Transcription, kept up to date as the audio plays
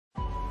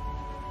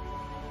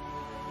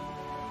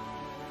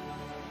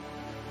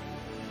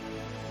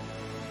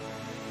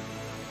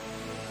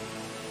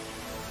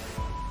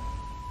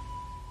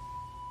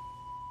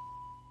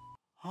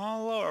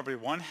Hello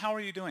everyone, how are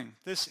you doing?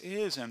 This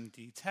is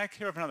MD Tech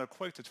here with another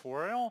quick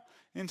tutorial.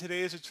 In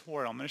today's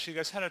tutorial, I'm going to show you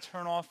guys how to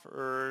turn off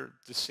or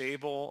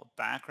disable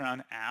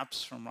background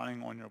apps from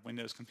running on your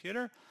Windows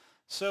computer.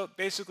 So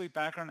basically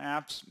background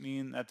apps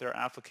mean that they're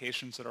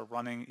applications that are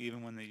running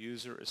even when the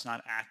user is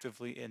not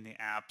actively in the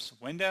app's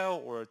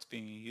window or it's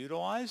being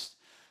utilized.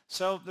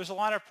 So there's a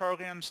lot of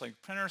programs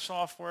like printer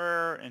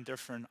software and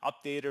different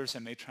updaters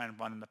that may try and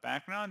run in the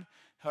background.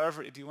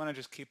 However, if you want to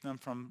just keep them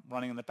from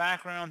running in the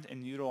background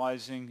and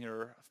utilizing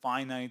your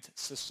finite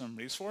system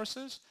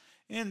resources,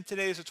 in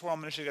today's tutorial,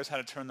 I'm going to show you guys how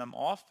to turn them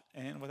off.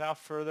 And without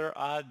further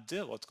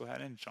ado, let's go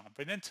ahead and jump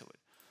right into it.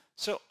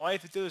 So all you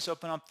have to do is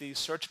open up the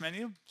search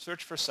menu,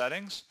 search for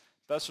settings.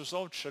 Best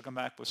result should come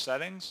back with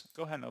settings.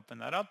 Go ahead and open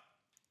that up.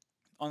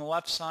 On the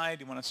left side,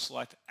 you want to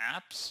select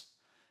apps.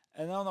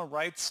 And then on the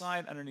right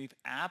side, underneath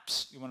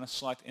apps, you want to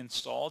select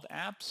installed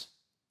apps.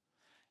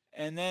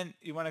 And then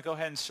you want to go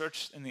ahead and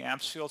search in the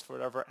apps field for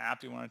whatever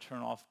app you want to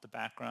turn off the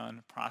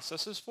background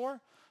processes for.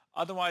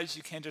 Otherwise,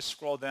 you can just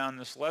scroll down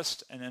this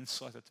list and then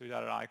select the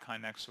three-dotted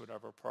icon next to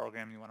whatever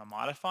program you want to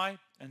modify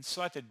and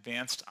select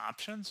advanced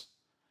options.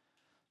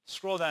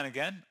 Scroll down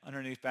again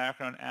underneath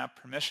background app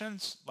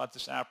permissions. Let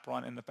this app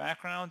run in the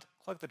background.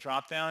 Click the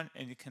drop down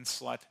and you can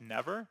select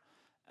never.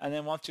 And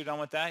then once you're done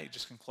with that, you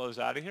just can close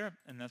out of here,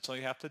 and that's all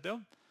you have to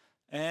do.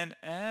 And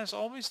as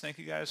always, thank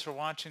you guys for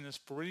watching this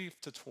brief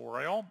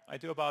tutorial. I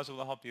do hope I was able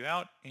to help you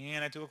out,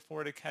 and I do look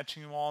forward to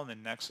catching you all in the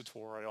next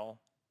tutorial.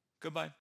 Goodbye.